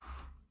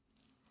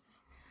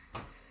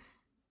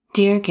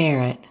Dear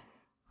Garrett,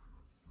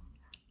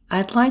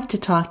 I'd like to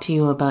talk to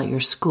you about your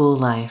school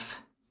life.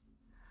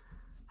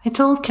 I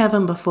told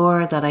Kevin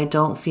before that I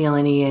don't feel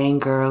any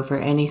anger over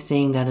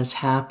anything that has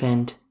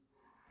happened,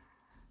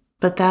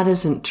 but that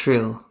isn't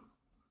true.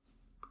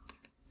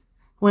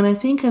 When I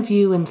think of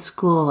you in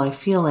school, I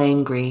feel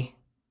angry.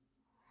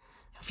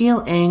 I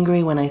feel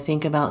angry when I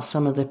think about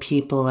some of the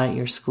people at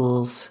your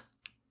schools.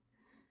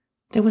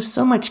 There was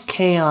so much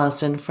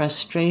chaos and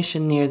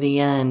frustration near the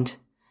end,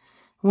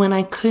 when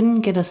I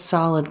couldn't get a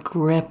solid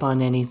grip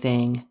on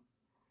anything.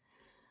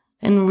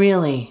 And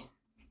really,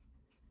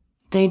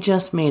 they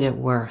just made it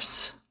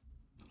worse.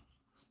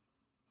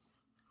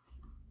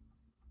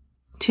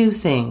 2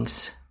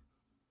 things.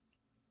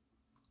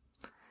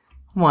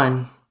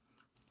 1.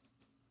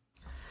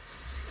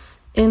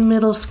 In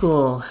middle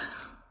school,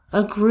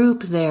 a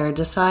group there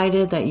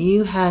decided that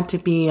you had to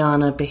be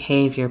on a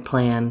behavior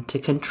plan to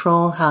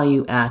control how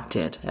you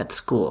acted at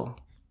school.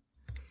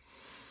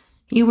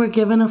 You were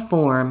given a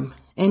form,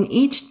 and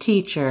each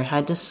teacher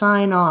had to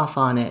sign off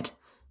on it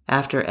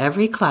after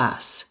every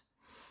class,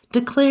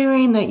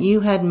 declaring that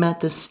you had met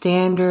the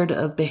standard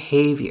of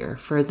behavior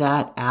for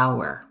that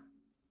hour.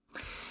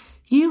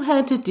 You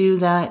had to do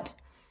that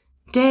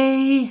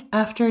day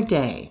after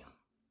day,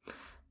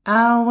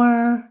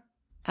 hour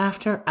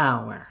after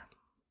hour.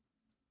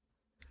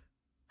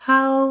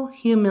 How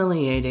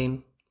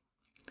humiliating.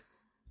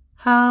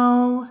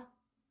 How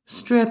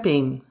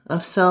stripping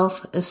of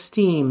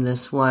self-esteem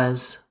this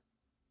was.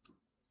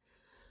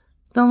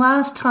 The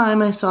last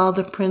time I saw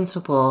the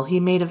principal, he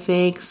made a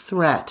vague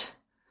threat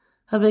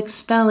of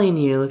expelling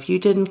you if you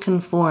didn't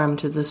conform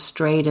to the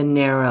straight and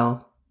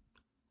narrow.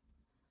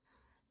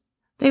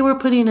 They were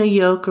putting a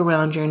yoke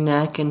around your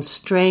neck and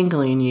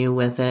strangling you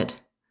with it,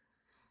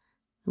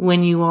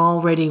 when you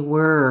already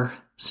were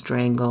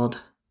strangled.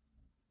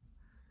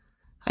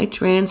 I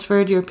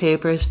transferred your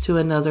papers to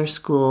another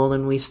school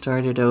and we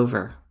started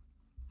over.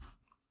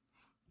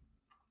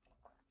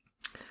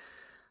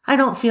 I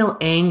don't feel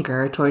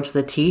anger towards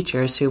the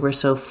teachers who were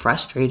so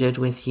frustrated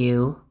with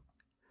you.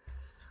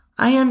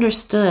 I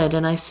understood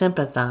and I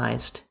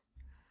sympathized.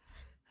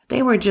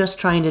 They were just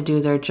trying to do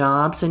their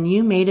jobs and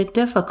you made it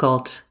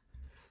difficult.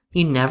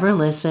 You never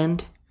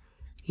listened.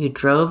 You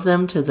drove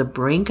them to the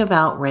brink of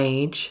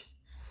outrage.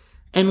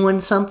 And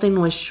when something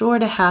was sure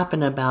to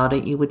happen about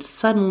it, you would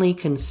suddenly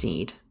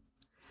concede.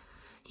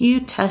 You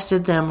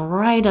tested them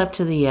right up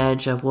to the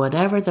edge of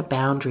whatever the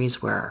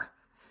boundaries were.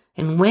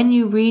 And when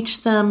you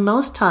reached them,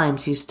 most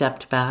times you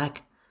stepped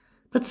back,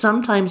 but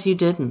sometimes you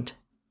didn't.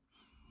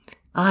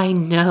 I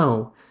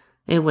know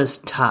it was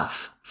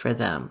tough for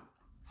them.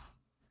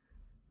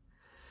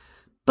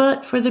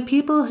 But for the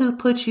people who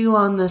put you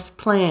on this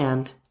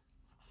plan,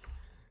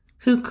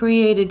 who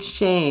created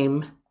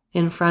shame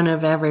in front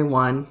of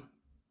everyone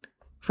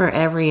for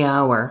every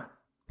hour,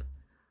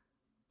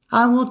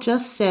 I will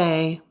just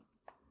say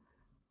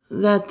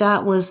that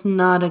that was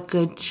not a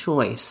good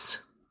choice.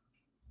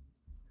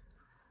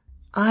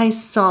 I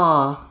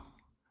saw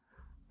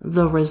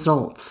the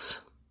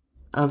results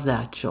of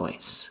that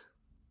choice.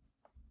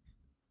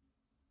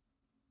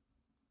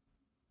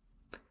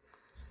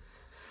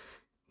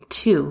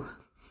 2.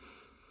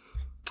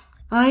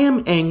 I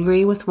am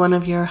angry with one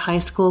of your high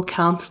school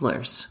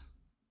counselors.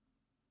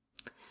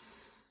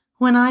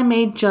 When I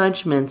made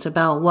judgments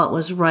about what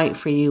was right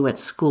for you at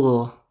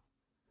school,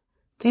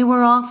 they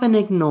were often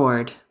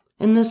ignored,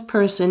 and this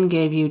person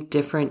gave you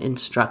different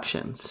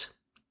instructions.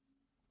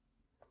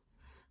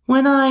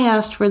 When I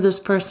asked for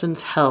this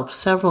person's help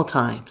several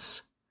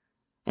times,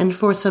 and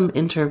for some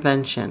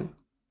intervention,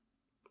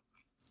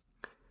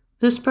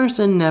 this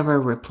person never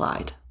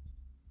replied.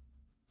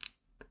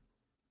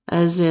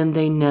 As in,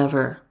 they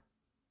never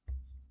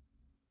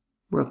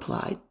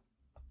replied.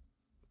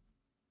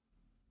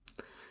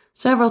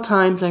 Several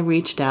times I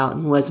reached out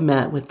and was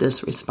met with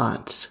this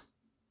response,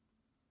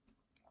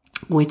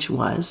 which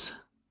was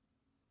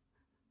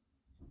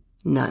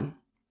none.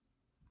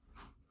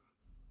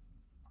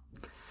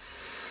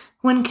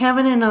 When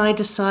Kevin and I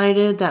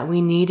decided that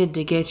we needed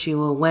to get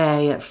you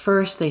away, at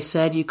first they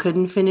said you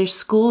couldn't finish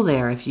school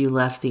there if you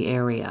left the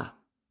area.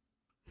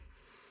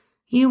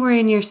 You were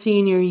in your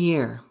senior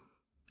year.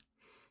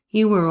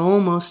 You were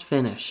almost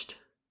finished.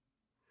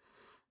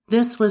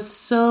 This was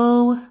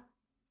so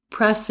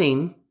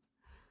pressing,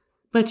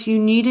 but you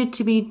needed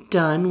to be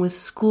done with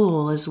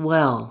school as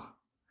well.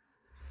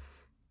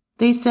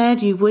 They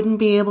said you wouldn't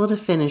be able to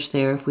finish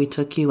there if we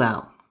took you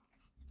out.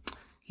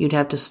 You'd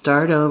have to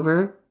start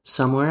over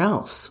somewhere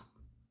else.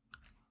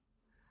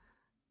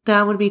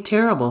 That would be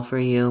terrible for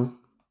you.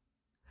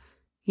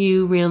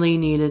 You really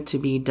needed to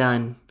be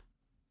done.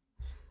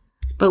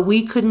 But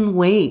we couldn't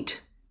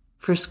wait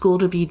for school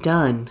to be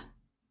done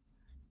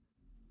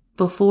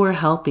before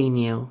helping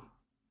you.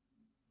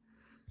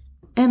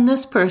 And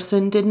this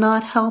person did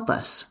not help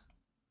us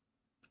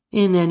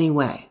in any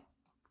way.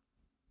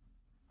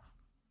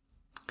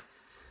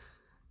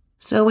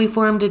 So we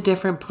formed a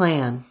different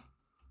plan.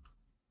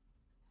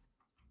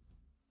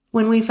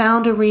 When we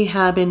found a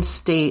rehab in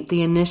state,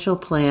 the initial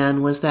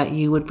plan was that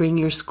you would bring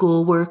your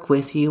schoolwork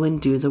with you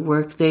and do the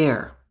work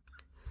there.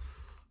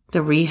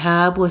 The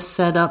rehab was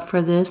set up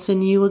for this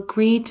and you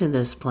agreed to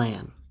this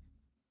plan.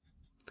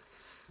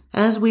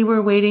 As we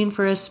were waiting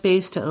for a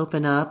space to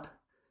open up,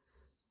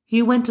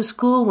 you went to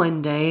school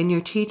one day and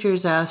your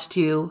teachers asked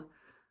you,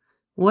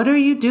 "What are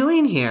you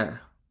doing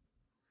here?"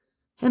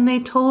 And they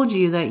told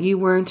you that you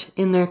weren't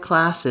in their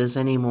classes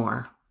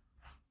anymore.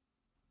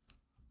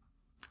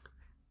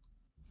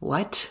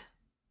 What?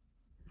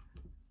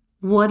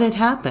 What had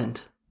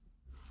happened?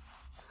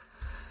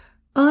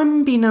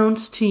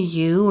 Unbeknownst to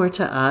you or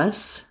to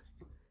us,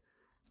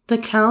 the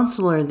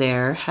counselor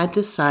there had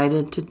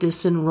decided to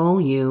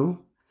disenroll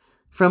you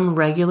from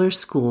regular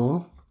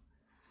school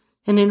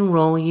and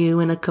enroll you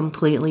in a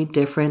completely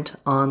different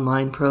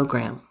online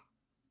program.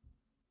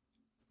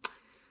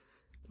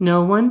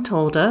 No one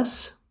told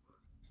us.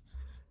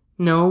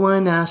 No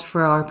one asked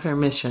for our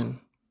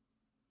permission.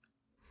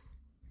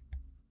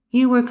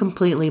 You were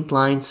completely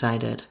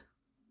blindsided.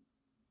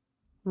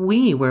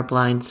 We were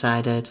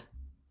blindsided.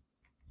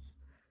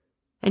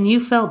 And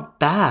you felt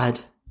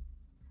bad,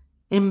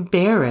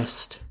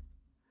 embarrassed,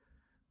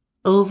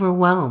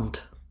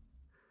 overwhelmed,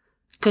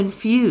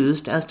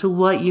 confused as to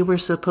what you were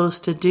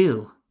supposed to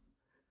do,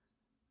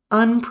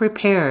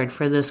 unprepared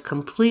for this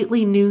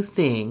completely new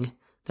thing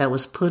that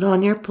was put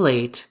on your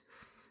plate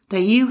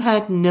that you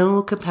had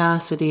no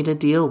capacity to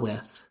deal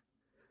with.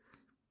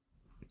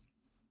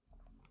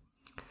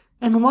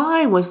 And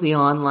why was the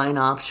online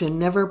option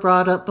never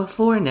brought up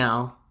before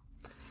now,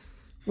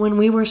 when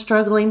we were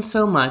struggling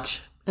so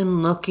much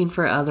and looking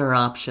for other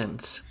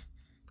options?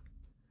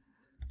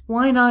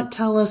 Why not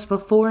tell us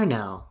before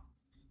now?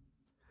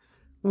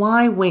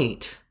 Why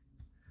wait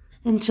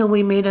until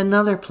we made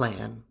another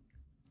plan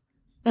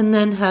and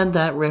then had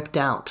that ripped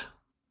out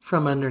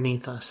from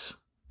underneath us?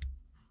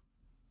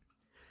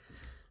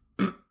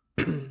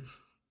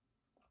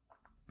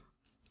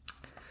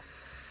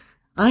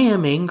 I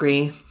am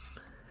angry.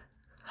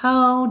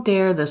 How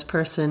dare this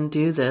person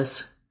do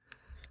this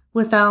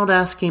without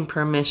asking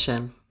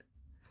permission,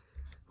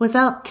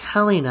 without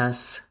telling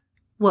us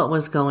what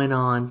was going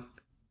on?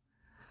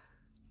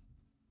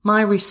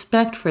 My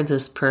respect for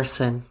this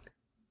person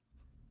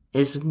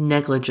is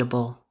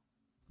negligible.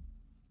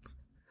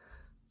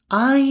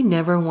 I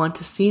never want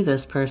to see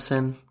this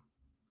person.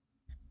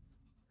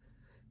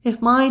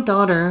 If my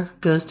daughter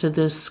goes to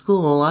this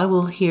school, I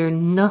will hear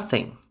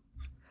nothing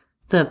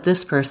that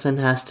this person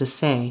has to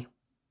say,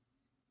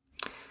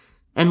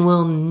 and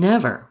will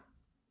never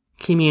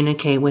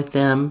communicate with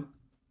them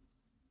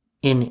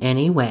in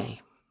any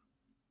way.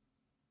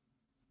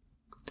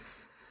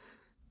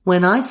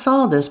 When I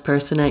saw this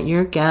person at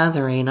your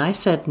gathering, I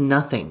said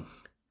nothing,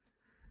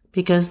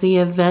 because the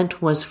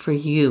event was for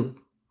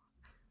you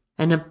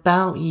and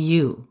about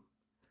you,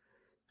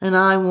 and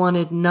I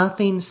wanted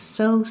nothing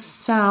so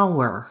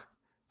sour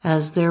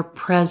as their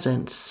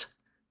presence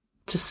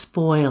to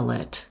spoil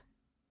it.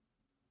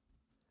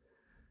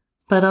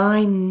 But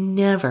I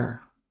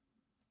never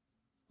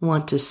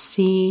want to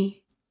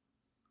see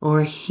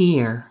or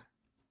hear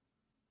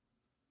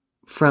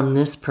from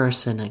this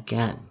person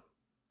again.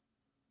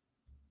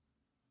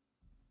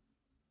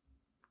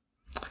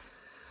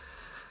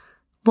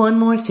 One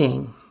more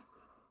thing,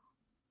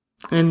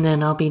 and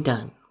then I'll be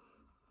done.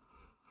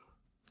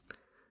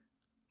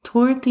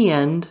 Toward the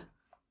end,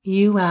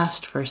 you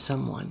asked for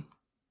someone.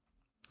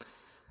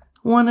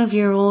 One of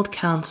your old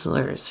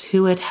counselors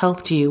who had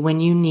helped you when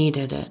you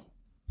needed it.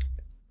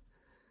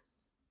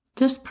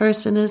 This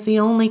person is the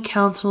only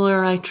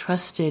counselor I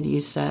trusted,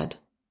 you said.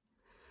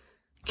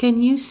 Can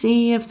you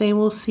see if they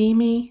will see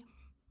me?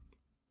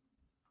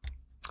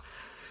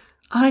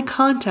 I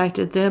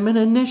contacted them, and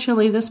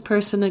initially this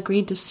person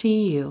agreed to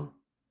see you.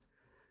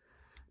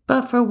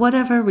 But for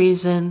whatever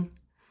reason,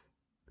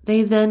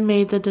 they then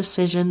made the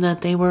decision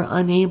that they were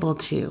unable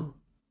to.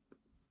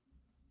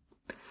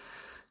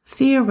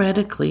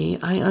 Theoretically,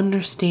 I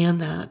understand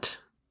that.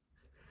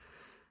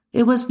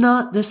 It was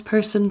not this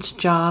person's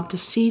job to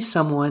see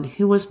someone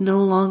who was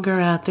no longer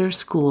at their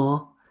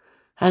school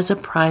as a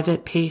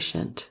private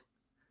patient.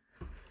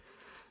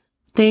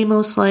 They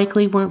most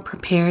likely weren't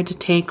prepared to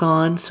take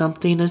on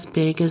something as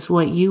big as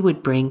what you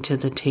would bring to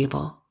the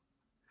table.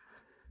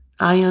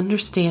 I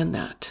understand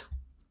that.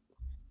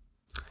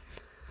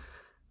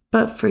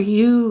 But for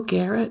you,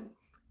 Garrett,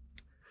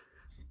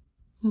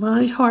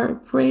 my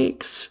heart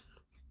breaks.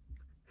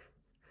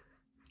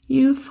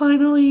 You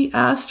finally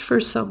asked for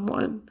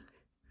someone,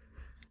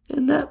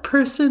 and that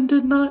person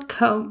did not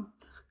come.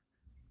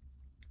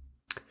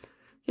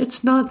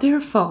 It's not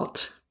their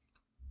fault.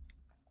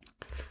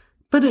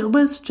 But it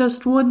was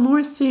just one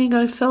more thing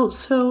I felt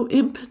so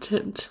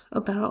impotent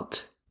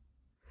about.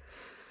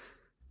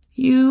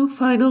 You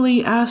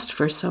finally asked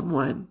for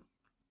someone,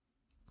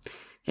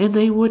 and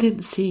they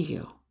wouldn't see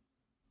you.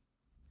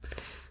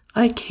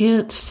 I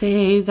can't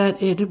say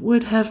that it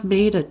would have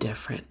made a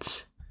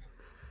difference,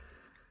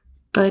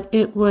 but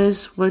it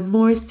was one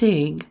more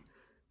thing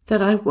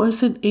that I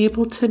wasn't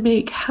able to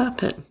make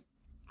happen.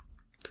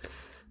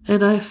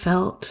 and I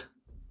felt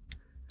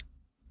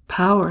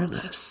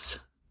powerless.